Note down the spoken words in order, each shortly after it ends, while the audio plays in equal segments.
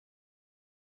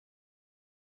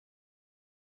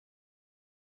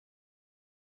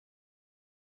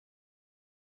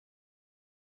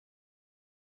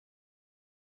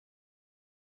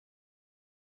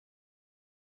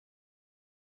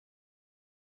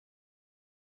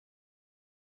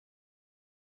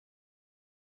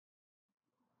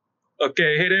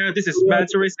Okay, hey there, this is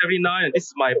mantaray79 and this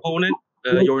is my opponent.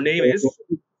 Your name is?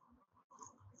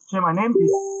 Okay, my name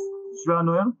is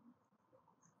Shiranui.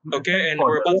 Okay, and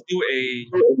we're about to do a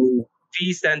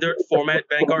G standard format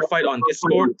Vanguard fight on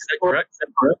Discord, is that correct?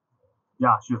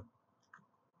 Yeah, sure.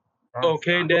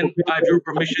 Okay, then I have your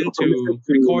permission to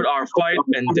record our fight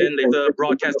and then later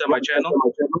broadcast on my channel.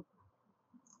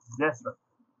 Yes, sir.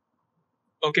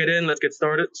 Okay, then let's get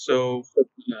started. So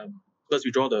let's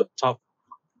withdraw the top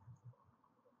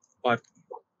 5.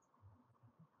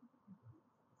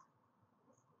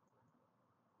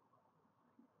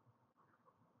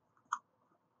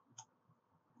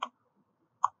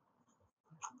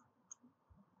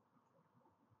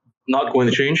 Not going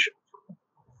to change.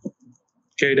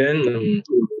 Okay, then.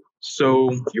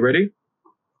 So you ready?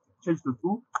 Change to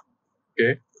 2.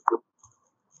 Okay.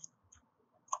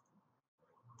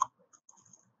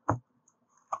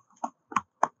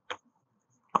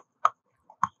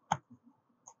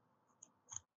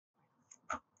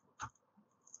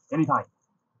 Anytime.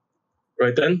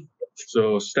 Right then.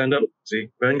 So stand up. See,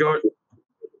 Vanguard.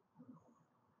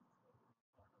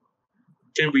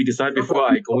 Can we decide before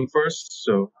I go in first?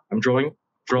 So I'm drawing.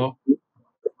 Draw.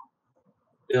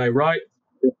 Then I write.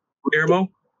 Airmo.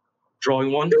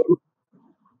 Drawing 1.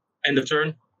 End of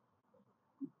turn.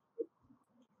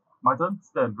 My turn.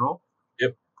 Stand, bro.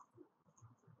 Yep.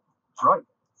 Right.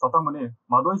 Satamane.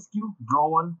 Madoi skill. Draw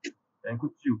 1. And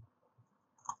quick Q.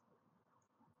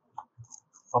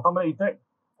 Satamane attack.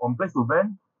 On place to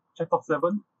van. Check top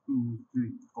 7. 2,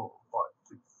 3, 4, 5,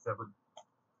 6, 7.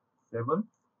 7.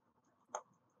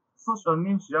 Search a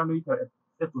name Shiranui can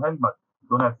add to hand, but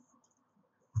don't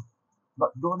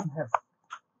have.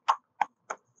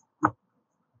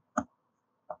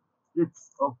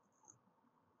 It's oh.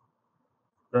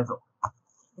 That's all.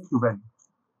 Thank you, Ben.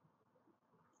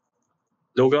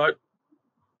 No guard.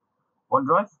 1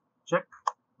 drive. Check.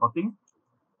 Nothing.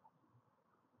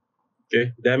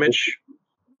 Okay. Damage.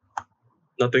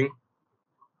 Nothing.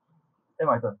 And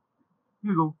my turn.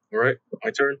 Here you go. All right.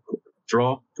 My turn.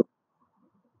 Draw.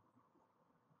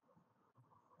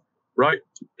 Right.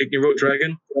 Ignite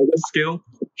Dragon. Skill.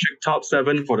 Check top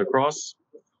 7 for the cross.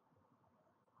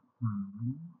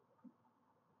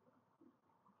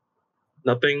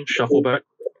 Nothing. Shuffle back.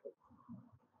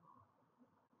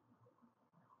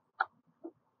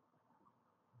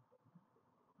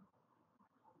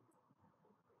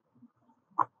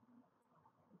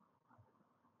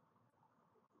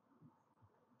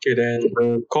 Okay,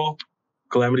 then call.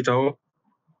 Calamity Tower.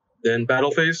 Then battle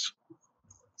phase.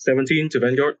 17 to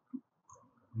Vanguard.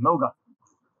 No gun.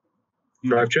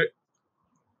 Drive check.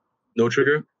 No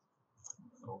trigger.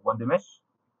 So 1 damage.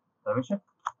 Damage check.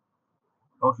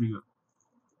 No trigger.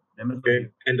 Damage. Okay,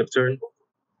 end of turn.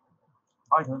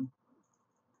 My turn.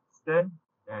 Stand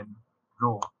and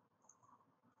draw.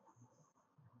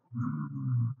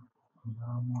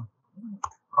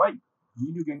 Right.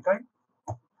 Ginyu Genkai.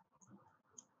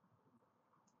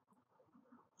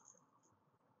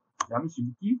 Yami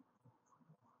Shibuki.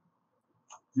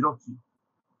 Jiroki.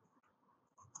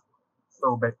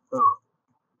 So better.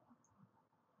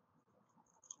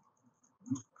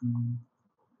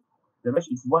 Damage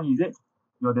is 1, is it?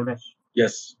 Your damage.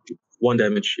 Yes. 1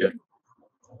 damage, yeah.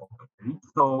 Okay.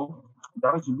 So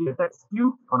damage will be attack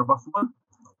skill on the plus 1.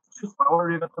 Choose my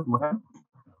warrior turn to hand.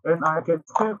 And I can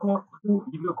spare code 2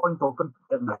 give you a coin token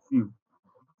at the field.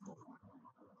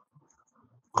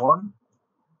 1,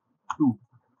 2.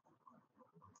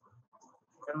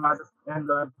 And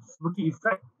the Shibuki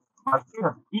effect, I still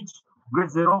have each grade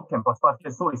 0 can plus 5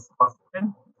 here, so it's plus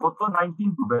 10. Total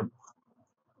 19 to ban.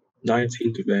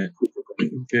 19 to ban.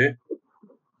 Okay.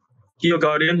 Heal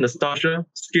Guardian, Nastasha,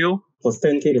 skill, plus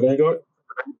 10k to Vanguard.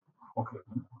 Okay.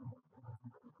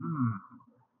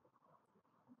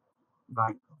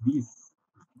 Like this.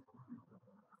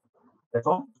 That's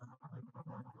all?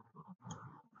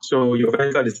 So your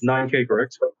Vanguard is 9k,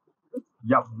 correct?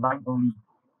 Yep, 9 only.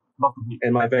 Not to hit.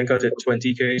 And my Vanguard at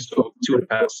 20k, so 2 to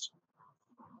pass.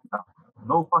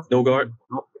 No pass. No guard.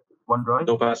 No, 1 drive.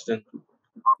 No pass then.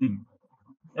 Nothing.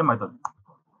 And my turn.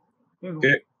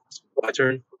 Okay, my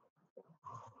turn.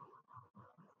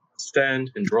 Stand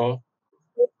and draw.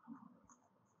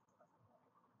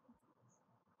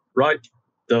 Right,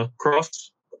 the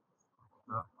cross.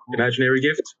 Imaginary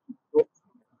gift.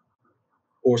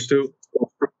 Force 2.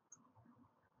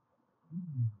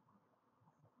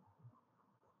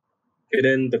 Okay,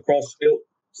 then the cross skill.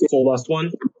 So last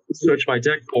one. Search my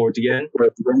deck for DN.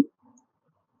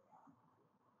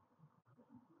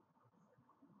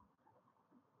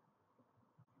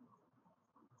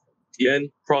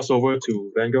 DN, crossover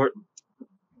to Vanguard.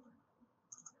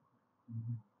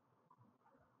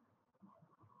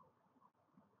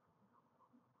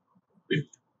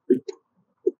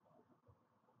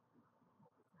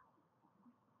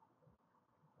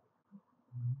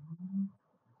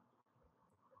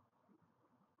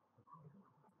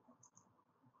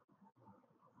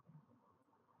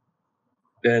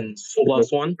 Then Soul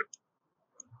Blast 1.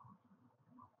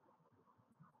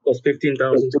 Plus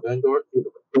 15,000 to Vanguard.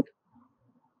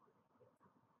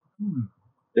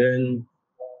 Then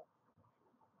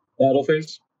Battle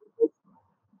Phase.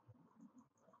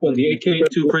 28k,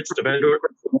 2 crits to Vanguard.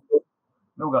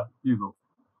 Nuga, here you go.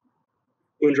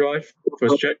 Moon Drive,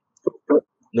 first check.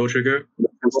 No trigger.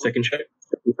 Second check.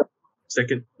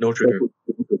 Second, no trigger.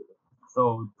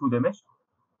 So 2 damage.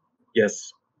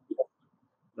 Yes.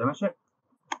 Damage check.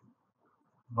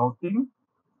 Nothing.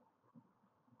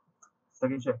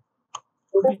 Second check.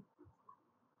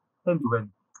 10 to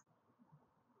win.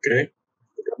 Okay.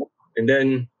 And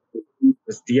then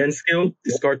there's the end skill.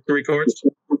 Discard 3 cards.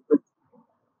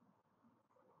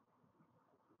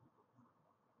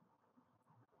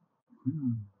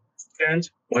 Stand,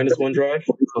 -1 drive,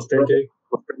 plus 10k.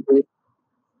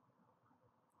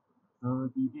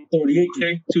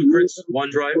 38k, 2 crits, 1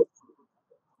 drive.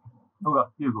 Okay,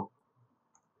 here you go.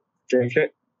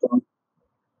 Check.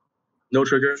 No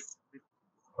trigger.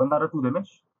 Another 2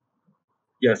 damage.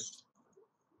 Yes.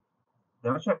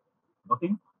 Damage check.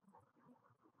 Nothing.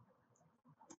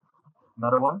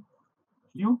 Another one.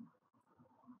 Heal.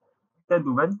 10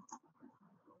 to win.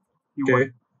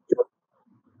 Okay.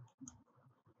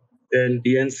 Then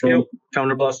the end skill,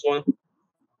 counter blast 1.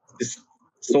 Is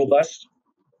Soul Blast.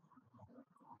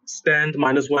 Stand,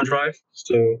 -1 drive.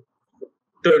 So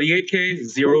 38k,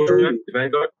 0 drive,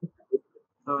 Vanguard.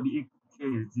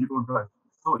 38k, 0 drive.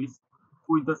 So it's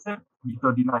to intercept with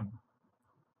 39.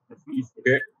 That's me.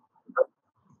 Okay.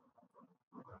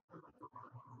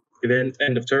 And then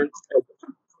end of turn.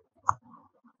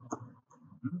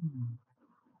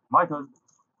 My turn.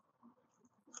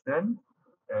 Stand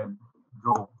and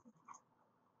draw.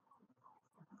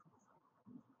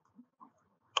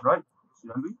 Right?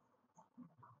 Shiranui.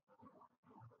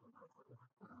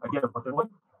 I get a button one.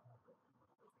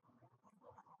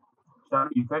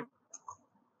 Shiranui effect.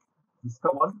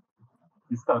 Discard 1.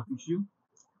 Discard a issue.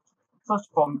 Search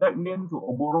from deck name to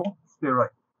Oboro. Stay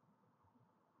right.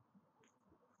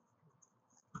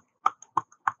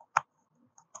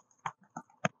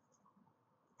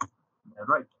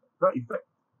 Right effect.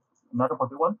 Another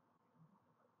 41.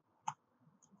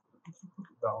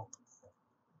 Down.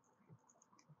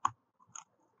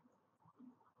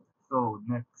 So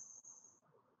next,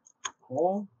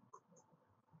 call.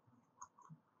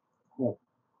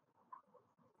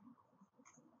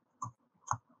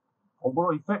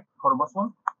 Overall effect, Corbus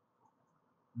 1.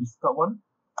 Discard 1.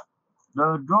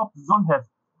 The drop zone has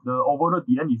the overall at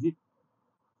the end, is it?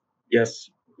 Yes.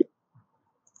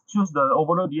 Choose the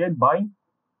overall at the end, bind.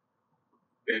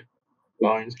 Okay.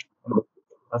 Bind.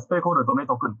 A spell called the donate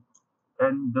token.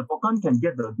 And the token can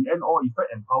get the end all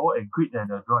effect and power and crit and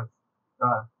drive.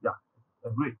 Yeah,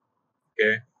 great.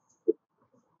 Okay.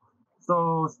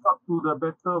 So start to the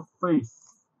battle phase.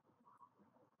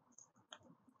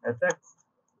 Attack.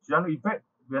 Shiranui effect,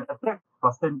 when attack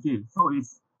plus 10k. So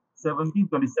it's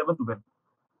 1727 to win.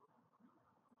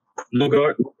 No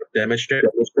guard. Damage check.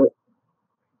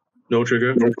 No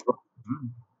trigger.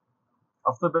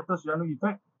 After battle, Shiranui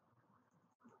effect.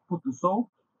 Put to soul.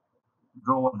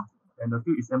 Draw 1. And the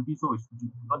field is empty, so it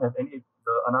don't have any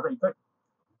another effect.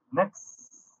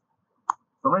 Next.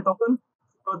 Summary token.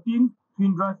 13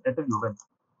 twin drive attack you win.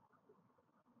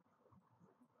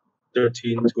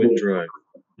 13 twin drive.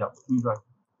 Yeah, twin drive.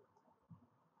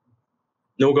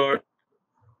 No guard.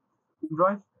 Twin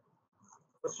drive.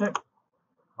 First check.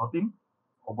 Nothing.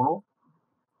 Overall.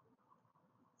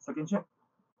 Second check.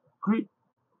 Crit.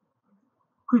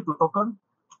 Crit to token.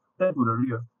 10 to the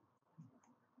rear.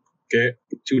 Okay.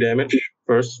 2 damage.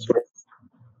 First.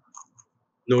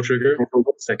 No trigger.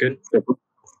 Second.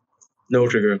 No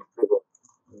trigger.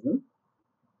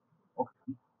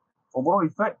 Okay. Overall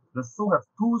effect. The soul has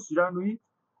 2 Shiranui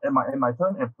and my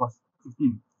turn and plus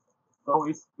 15. So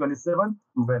it's 27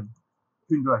 to win.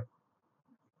 Twin drive.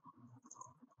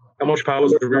 How much power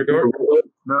is the rear guard?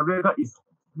 The rear guard is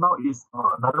now is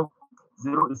another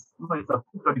 0 is now it's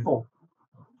 34.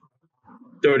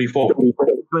 34.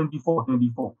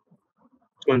 24.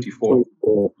 24.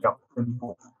 Yeah,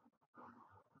 24.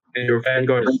 And your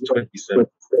Vanguard is 27.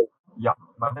 Yeah,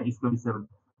 my turn is 27.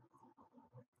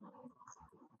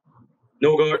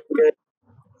 No guard.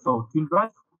 So twin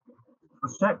drive.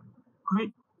 First check.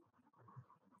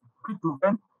 Crit to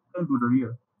vent, 10 to the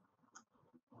rear.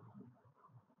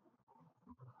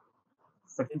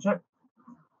 Second check.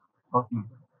 Nothing.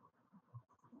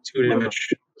 2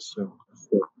 damage. So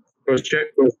first check.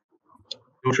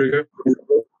 No trigger.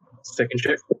 Second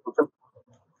check.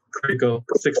 Critical.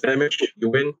 6 damage. You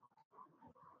win.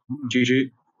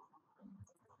 GG.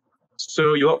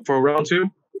 So you up for round 2?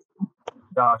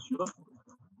 Yeah, sure.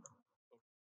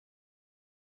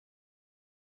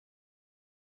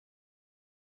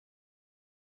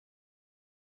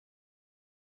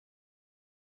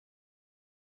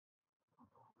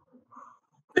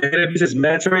 This is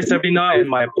mantaray79 and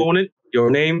my opponent.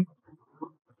 Your name?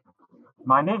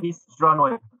 My name is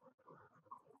Shiranui.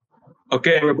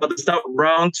 Okay, we're about to start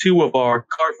round 2 of our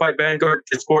Cardfight Vanguard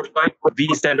Discord fight, the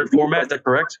standard format. Is that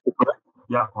correct?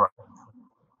 Yeah, correct.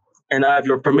 And I have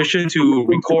your permission to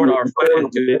record our fight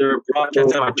and to either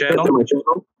broadcast on my channel.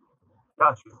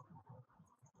 Yeah, sure.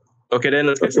 Okay, then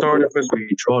let's get started. First, we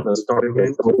draw the starting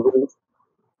game. 1,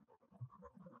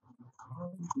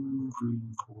 2, 3,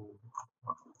 4.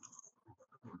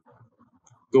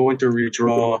 Going to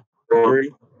redraw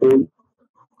 3. Then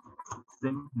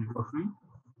you go 3.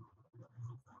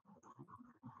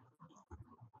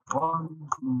 1,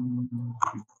 2,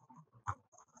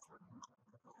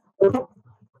 3.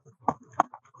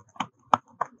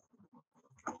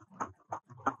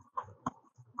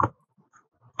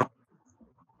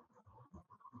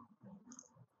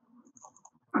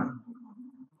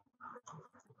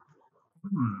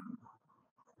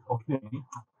 Okay.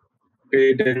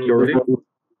 Okay, then you're ready.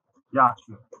 Yeah,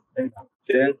 sure.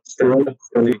 Then stand up.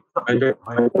 Under.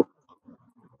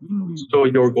 So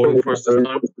you're going first this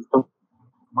time.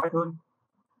 My turn.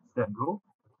 Then go.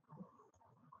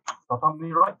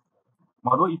 Tatami right.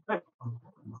 Mado effect.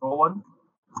 Go 1.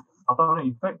 Tatami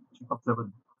effect. Check up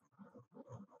 7.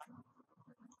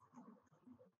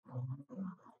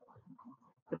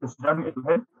 Get the Shiranui at the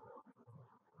head.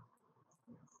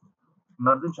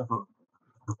 Northern shuffle.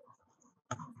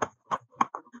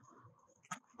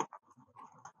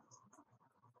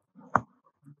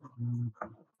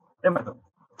 Then my turn.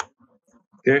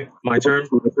 Okay, my turn.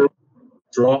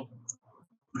 Draw.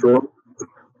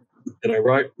 Then I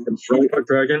write. Strike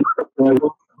dragon.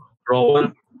 Draw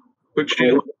 1. Quick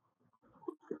shield.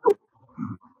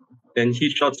 Then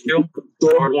heat shot skill.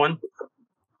 Start 1.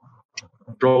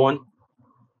 Draw 1.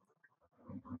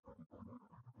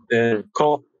 Then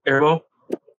call arrow.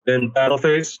 Then battle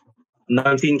phase.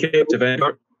 19k to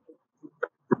Vanguard.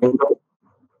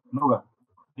 Nuga.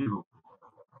 Hero.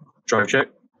 Drive check.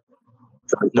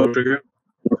 No trigger.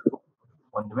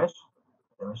 1 damage.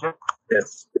 Damage check.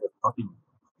 Yes. Nothing.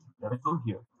 Damage zone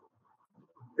here.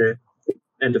 Okay.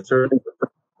 End of turn.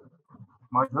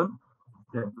 My turn.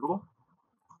 Then go.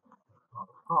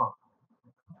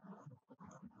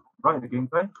 Right, the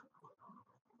gameplay.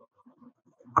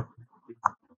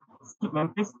 Skip main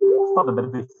phase. Start the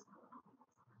battle phase.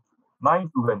 9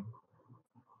 to win.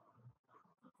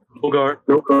 No guard.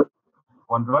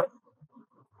 1 drive.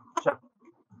 Check.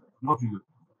 No trigger.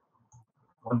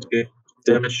 1 Okay.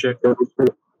 Damage check.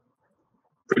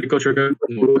 Critical trigger.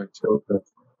 No guard.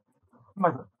 my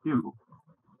turn. Here we go.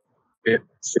 Okay.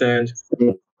 Stand.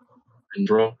 And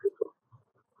draw.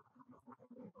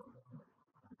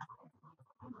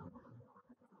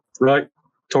 Right.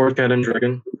 Torch cannon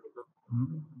dragon.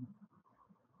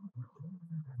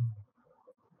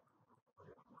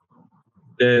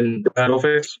 Then battle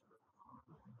phase.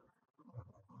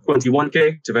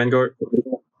 21k to Vanguard.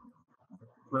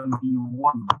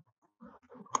 21.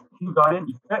 King Guardian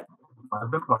effect.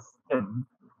 Level plus 10.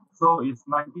 So it's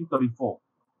 1934.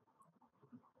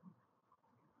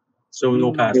 So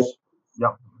no pass.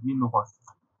 Yeah, mean no pass.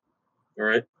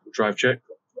 Alright. Drive check.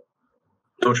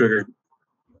 No trigger.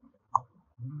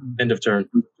 End of turn.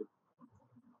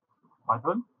 My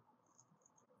turn.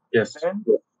 Yes.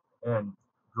 And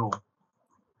draw.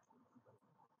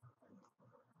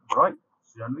 Right,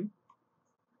 Shiranui.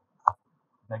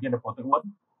 Again, the protect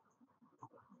 1.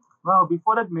 Now,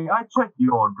 before that, may I check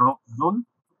your drop zone?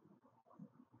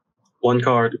 1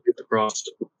 card across.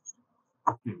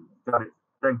 Okay, got it.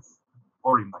 Thanks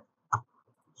for remind.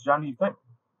 Shiranui effect.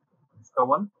 Discard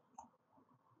 1.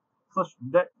 Search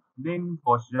that name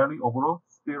for Shiranui Overlord,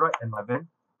 Spirit, and my band.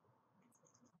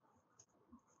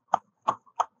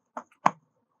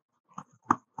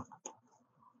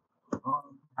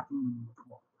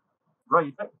 Right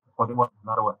effect. Protect 1.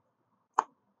 Another one.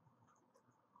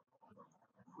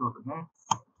 So the next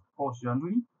for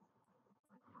Shiranui.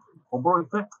 Overall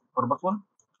effect for the first one.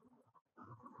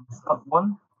 Start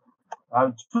 1.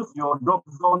 I'll choose your drop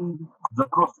zone, the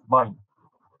crossbind.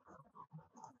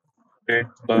 Okay.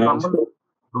 Bound.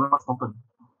 Domain must open.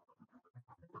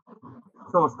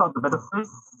 So start the battle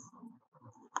phase.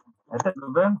 Attack the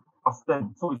van, plus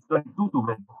 10. So it's 22 to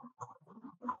win.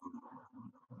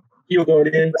 Heal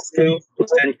Guardian, skill,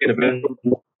 plus 10k to Van.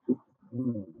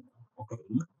 Okay.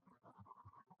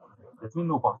 That means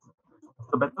no pass.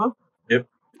 the battle. Yep.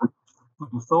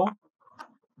 Put to soul.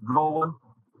 Draw one.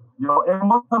 Your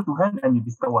animal come to hand and you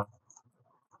discard one.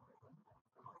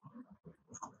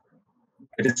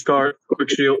 I discard quick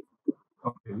shield.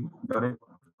 Okay, got it.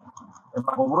 And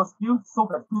my overall skill, so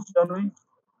that 2 Shiranui.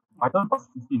 My turn plus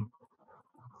 15.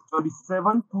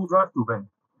 37, 2 drive to van.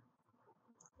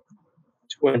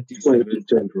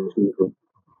 27 to draw.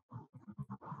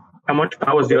 How much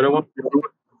power is the other one?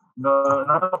 The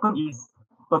another token is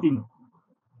 13.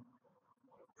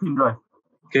 Twin drive.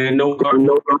 Okay, no card.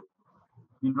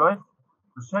 Twin drive.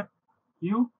 To check.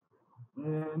 Heal.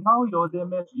 And now your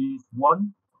damage is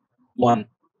 1. 1.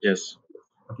 Yes.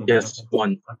 Okay. Yes,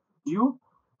 1. Heal.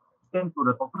 10 to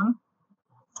the token.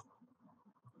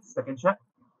 Second check.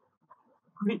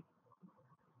 Crit.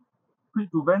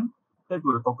 Crit to van. 10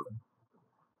 to the token.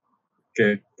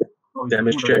 Okay. So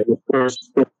Damage check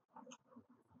first.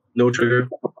 No trigger.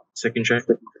 Second check.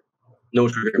 No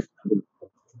trigger.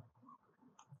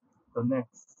 The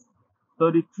next.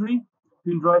 33.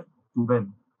 Twin drive to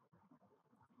van.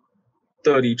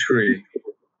 33.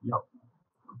 Yeah.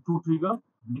 2 trigger.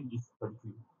 Mean is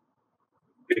 33.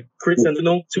 Okay. Crit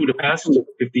Sentinel, 2 to pass.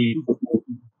 50. 2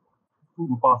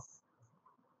 to pass.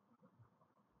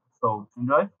 So, twin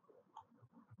drive.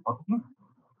 Nothing.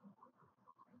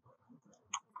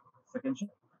 Second check.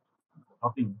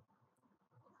 Nothing.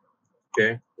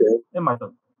 Okay. And my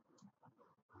turn.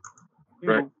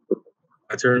 Right.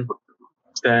 My turn.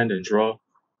 Stand and draw.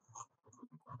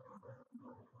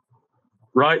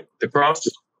 Right. The cross.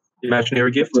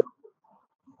 Imaginary gift.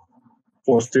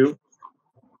 Force 2.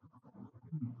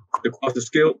 The cross is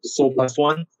skill. Soul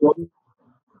 +1.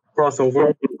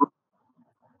 Crossover.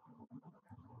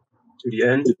 To the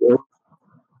end.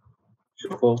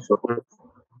 Shuffle.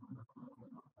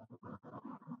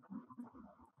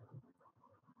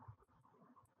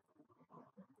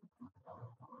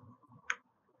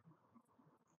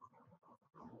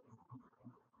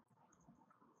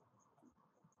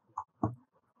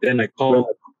 Then I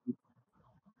call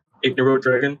Ignorant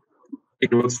Dragon.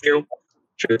 Ignorant skill.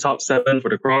 To the top 7 for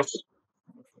the cross.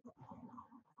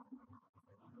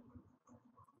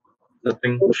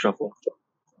 Nothing. Shuffle.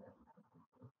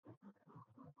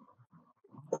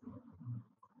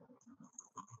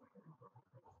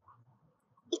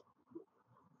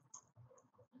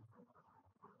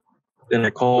 Then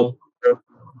I call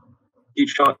Heat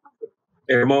Shot,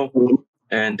 Airmo,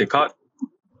 and Decat.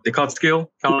 Decat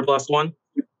skill, counter +1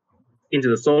 into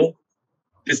the soul.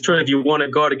 This turn, if you want to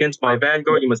guard against my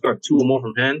Vanguard, you must guard 2 or more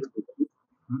from hand.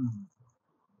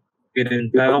 Get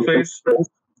in battle phase.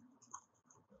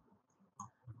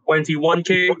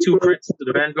 21k, 2 crits to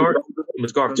the Vanguard. You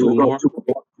must guard 2 or more.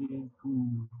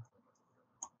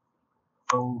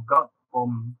 So, guard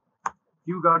from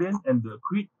Q Guardian and the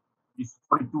crit is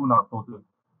 42 now total.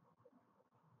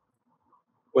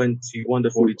 21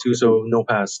 to 42, so no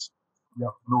pass.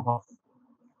 Yeah, no pass.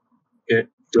 Okay,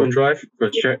 twin drive,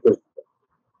 first check.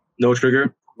 No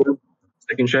trigger.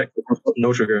 Second check,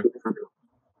 no trigger.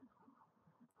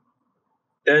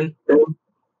 Then,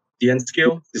 the end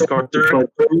skill, discard 3.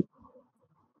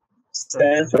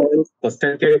 Stand, plus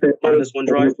 10k, -1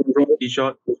 drive, each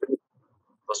shot,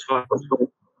 +5.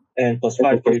 And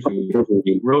 +5k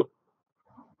to rope.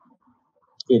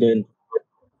 Okay, then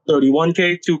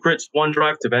 31k, 2 crits, 1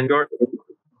 drive to Vanguard.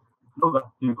 No, that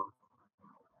here you go.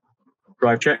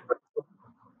 Drive check.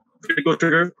 Critical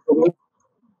trigger.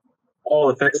 All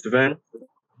effects to Van.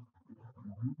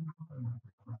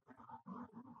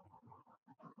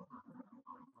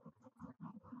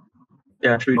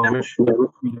 Yeah, 3 damage. 3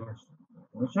 damage.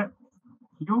 Damage check.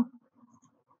 Q.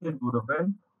 Into the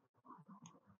van.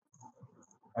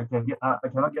 I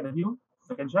cannot get a heal.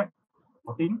 Second check.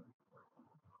 14.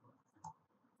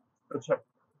 Third check.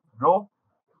 Draw.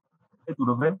 Into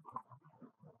the van.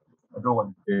 I draw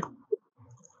 1. Okay.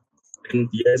 And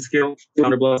the end skill,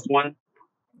 counter +1,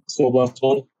 soul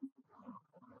 +1,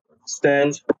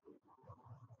 stand.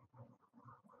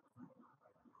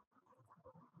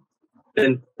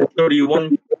 Then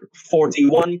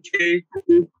 41k,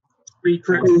 3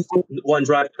 crits, 1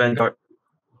 drive to Vanguard.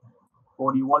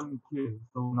 41k.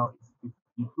 So now it's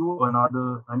 52.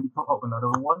 Another, I need to top up another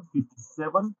one.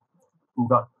 57 to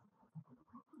guard.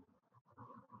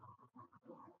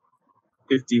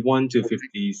 51 to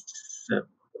 57.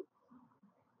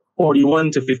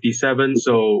 41 to 57,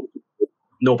 so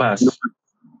no pass.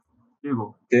 Here you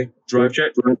go. Okay, drive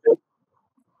check.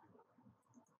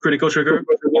 Critical trigger,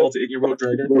 all to Ignorant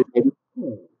Dragon.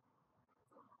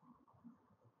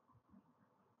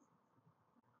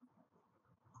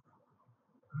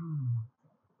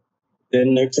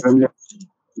 Then next,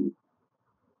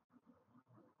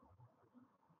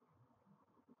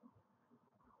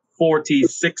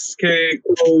 46k,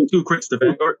 2 crits to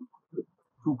Vanguard.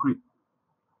 2 crit.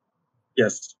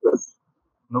 Yes.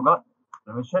 No guard.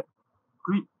 Damage check.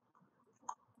 Crit.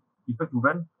 Effect to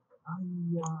Van.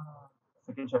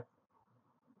 Second check.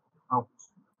 Ouch.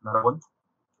 Another one.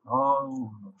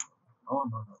 Oh no. Oh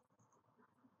no.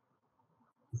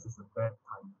 This is a bad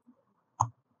time.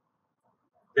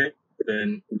 Okay.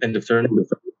 Then end of turn.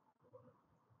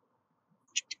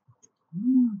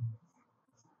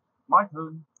 My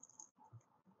turn.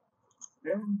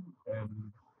 Then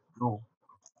and draw.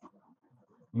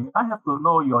 I have to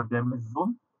know your damage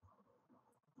zone.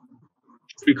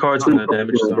 3 cards in the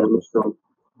damage zone.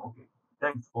 Okay.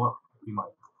 Thanks for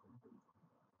reminder.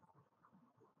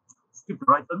 Skip the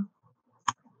right turn.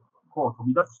 Call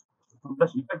Tobidash.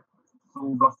 Tobidash effect.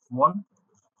 So +1.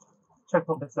 Check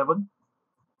for the 7.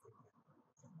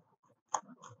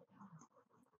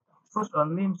 Search a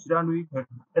name Shiranui can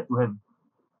add to hand.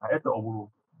 I add the Overlord.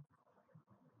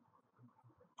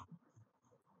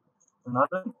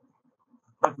 Another.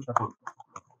 Back to shuffle.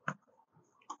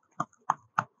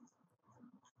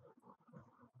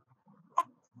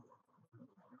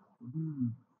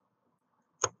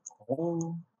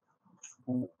 Oh.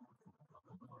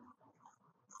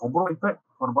 Overall effect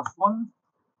for +1.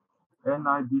 And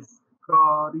I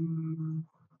discarding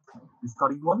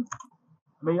 1.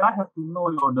 May I have to know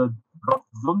the drop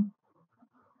zone?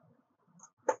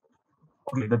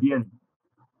 Okay, the DN.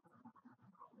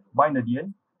 Bind the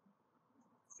DN.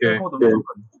 Okay.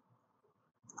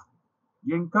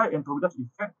 Yenkai and Tobidash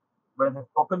effect when have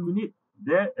token unit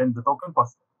there and the token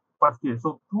plus 5k.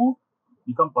 So 2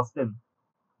 become +10.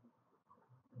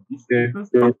 This is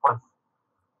 +5.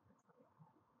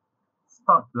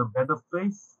 Start the battle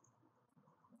phase.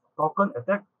 Token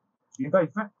attack. Yenkai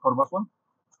effect for +1.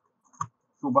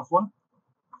 So +1.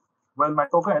 When my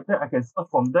token attack, I can start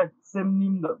from deck. Same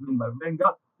name that in my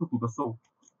Vanguard to the soul.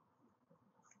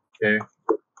 Okay.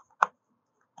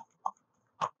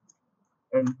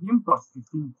 And him plus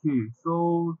 15k.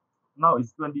 So now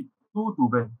it's 22 to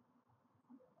ban.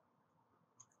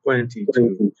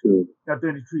 22. Yeah,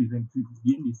 23. The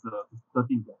end is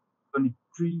 13.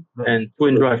 23 ban. And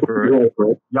twin drive, correct?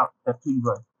 Yeah, have twin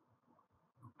drive.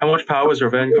 How much power is your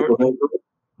Vanguard?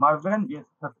 My Van is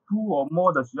have 2 or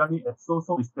more the Shiranui at so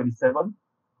is 27.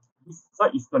 This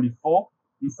side is 24.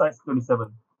 This side is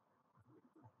 27.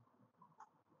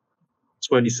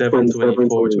 27,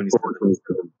 24,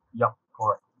 27. Yeah,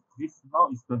 correct. This now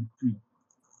is 23.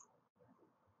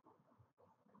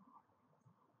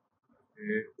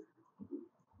 Okay.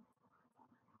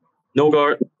 No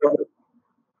guard.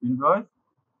 Twin drive.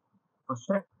 First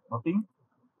check, nothing.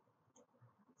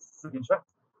 Second check,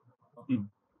 nothing.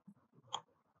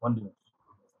 1 damage.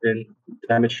 Then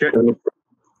damage check.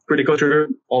 Critical trigger,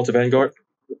 all to Vanguard.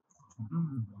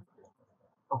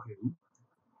 Okay.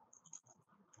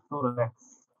 So the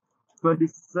next.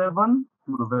 27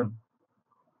 to the Van.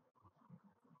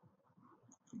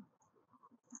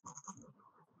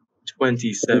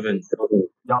 $27.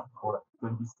 Yeah, correct.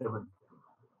 27.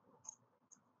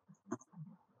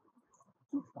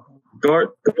 Guard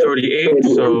 38,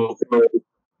 so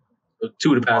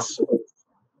 2 to pass. 2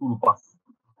 to pass.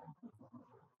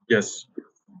 Yes.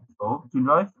 So twin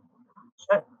drive.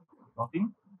 Check.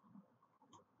 Nothing.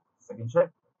 Second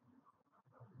check.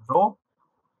 Draw.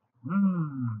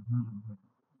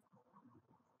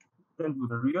 10 to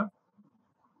the rear.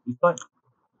 This side.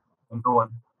 And draw 1.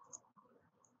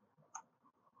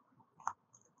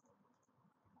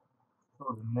 So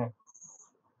the next.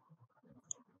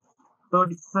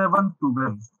 37 to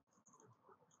Van.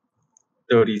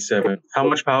 37. How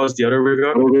much power is the other rear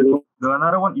guard? The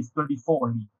another one is 24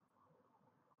 only.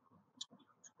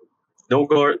 No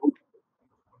guard.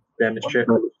 Damage check.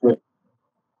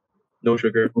 No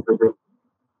trigger.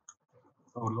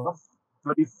 So lost.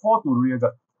 24 to rear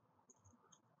guard.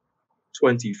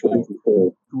 24.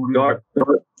 To rear Guard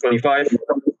guard. 25.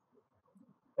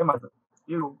 And my turn.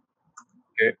 0.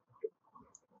 Okay.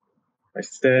 I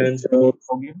stand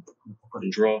Okay.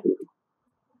 and draw.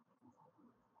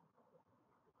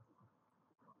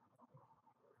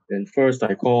 Then first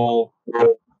I call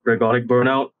Dragonic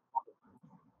Burnout.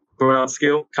 Burnout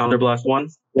skill, counterblast 1.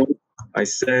 I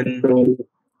send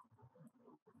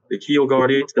the Keel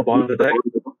Guardian to the bottom of the deck.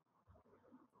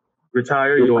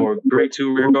 Retire your grade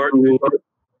 2 rear guard.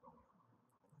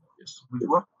 Yes. With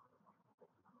what?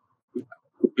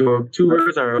 Your 2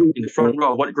 rears are in the front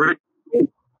row. What grade?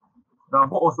 The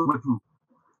what also grade 2.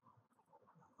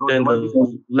 So Then the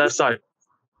the left side.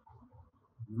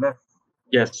 left.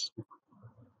 Yes.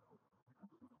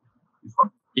 This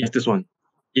one? Yes, this one.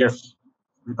 Yes.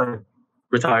 Retire.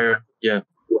 Retire. Yeah.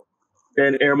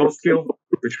 Then air mode skill.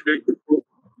 retreat.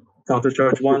 Counter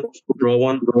charge 1, draw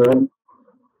 1.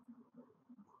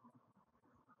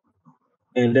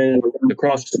 And then the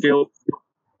cross skill.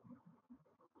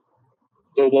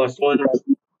 Slow blast 1.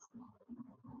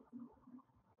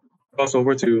 Cross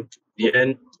over to the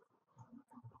end.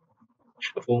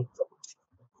 Shuffle.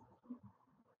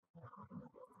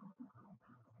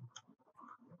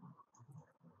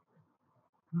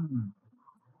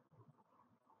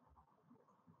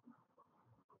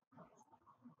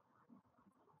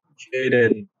 Okay,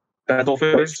 then battle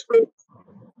phase.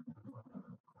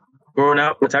 Burn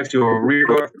out attacks your rear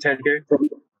guard for 10k.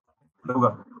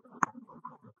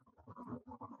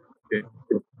 Okay.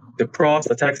 The cross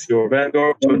attacks your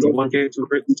vanguard 21k, 2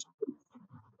 crits.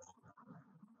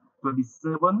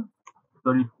 27,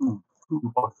 32, 2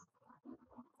 to pass.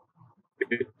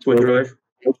 Okay. Twin drive,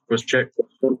 first check.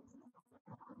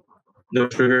 No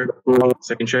trigger.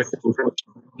 Second check,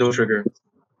 no trigger.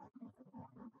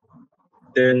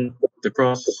 Then the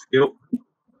cross skill.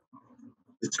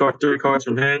 Discard 3 cards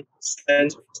from hand.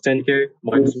 Stand 10k,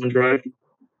 -1 drive.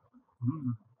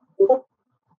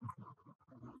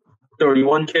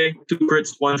 31k, 2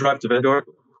 crits, 1 drive to vanguard.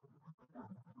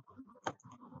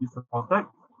 It's a protect.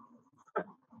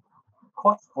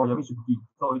 Cost for your HP,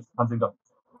 so it's hunting up.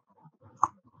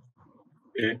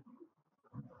 Okay.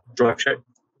 Drive check.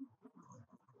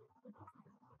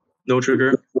 No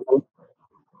trigger.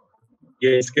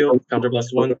 Gain skill, counter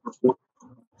blast 1.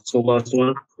 Soul blast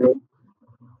 1.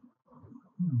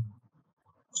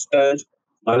 Stand,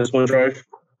 -1 drive.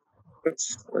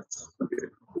 Let's okay.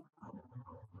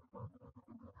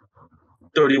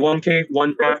 31k,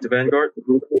 1 drive to vanguard.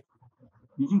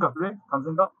 Using calculate,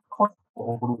 간생각, cost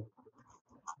for overall.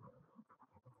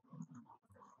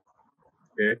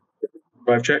 Okay.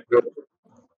 Drive check.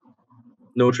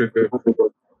 No trigger.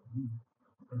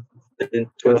 And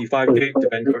 25k to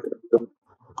vanguard.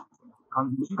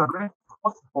 using calculate,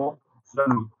 cost for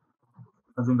Shiranui.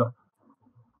 간생각.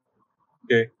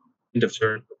 Okay. End of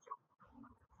turn.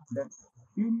 Let's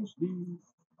finish this.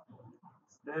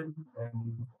 Stand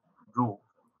and draw.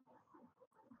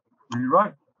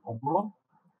 Rewrite overall.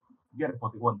 Get a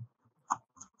 41.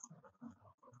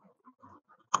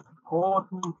 Call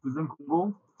to present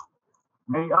combo.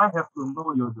 May I have to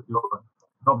know your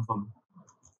drop zone?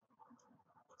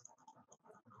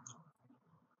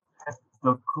 Has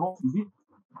the cross, is it?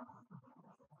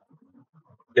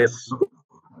 Yes.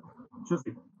 Choose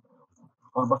it.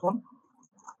 On button.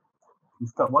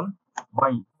 Discard 1. Buy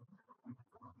it.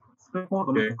 Spray 4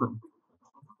 to Okay. token.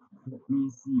 Let me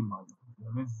see my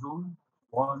damage zone.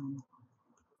 1,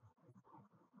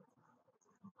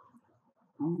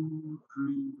 2,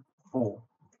 3, 4.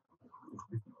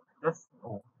 That's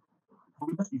all. So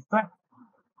we just effect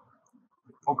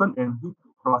token and hit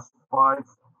plus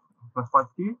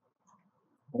 5k.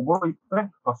 Overall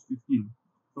effect plus 15.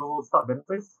 So start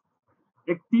benefits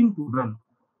 18 to run.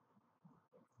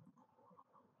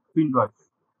 Twin drive.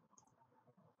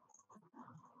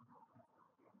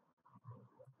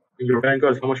 Your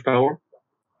vanguard is how much power?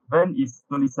 Van is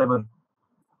 27.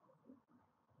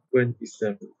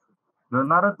 27. The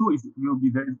another two is will be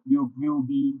very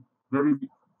big.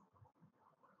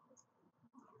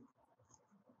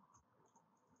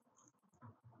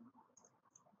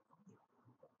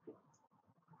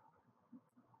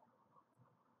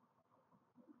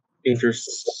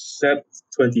 Intercept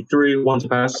 23, 1 to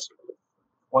pass.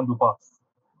 1 to pass.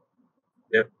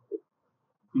 Yep.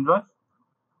 Twin drive,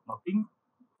 nothing.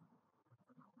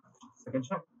 Second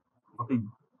check,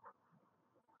 nothing.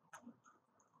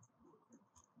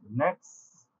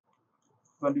 Next,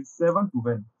 27 to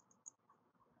Van.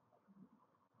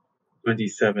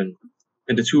 27.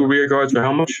 And the 2 rear guards are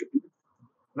how much?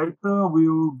 Later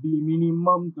will be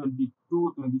minimum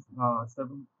 22,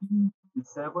 17,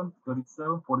 57,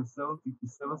 37, 47,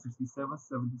 57, 67,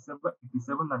 77,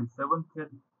 87, 97,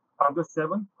 10,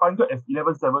 107, 100 and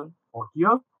 11, 7 for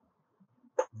here.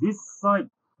 This side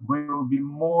will be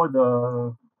more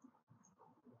the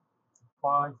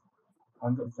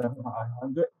 507,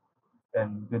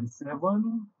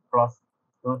 137 plus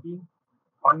 13,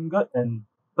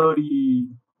 130,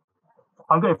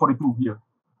 142 here.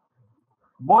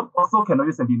 Both also cannot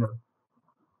use Sentinel.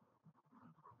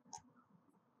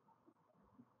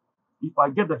 If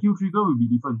I get the heal trigger, will be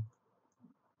different.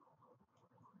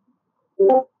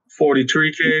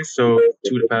 43k, so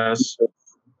 2 to pass. 2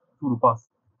 to pass.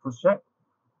 First check,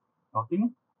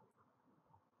 nothing.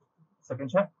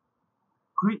 Second check,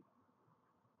 crit.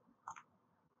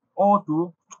 All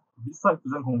to this side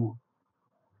present combo.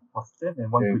 Plus 10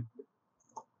 and 1 crit.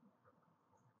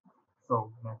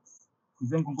 So next.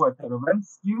 Present combo attack event.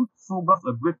 Skill, Soul Blast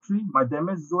a grade 3. My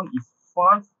damage zone is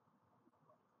 5.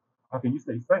 I can use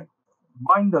the effect.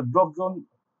 Bind the drop zone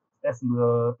as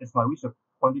my wish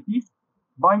quantity.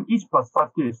 Bind each plus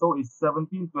 5k, so it's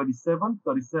 17, 27,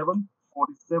 37,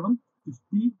 47,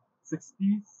 50,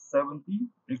 60, 70,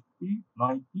 80,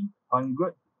 90,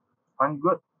 100,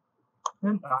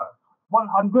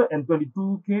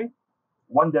 122k,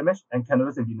 1 damage, and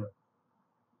Canada's Sentinel.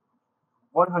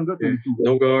 122.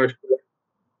 No guard.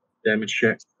 Damage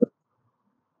check.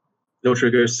 No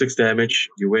trigger, 6 damage,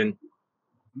 you win.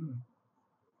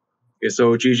 Okay,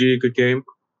 so GG, good game.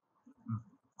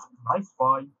 Nice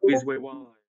fight. Please wait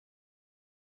while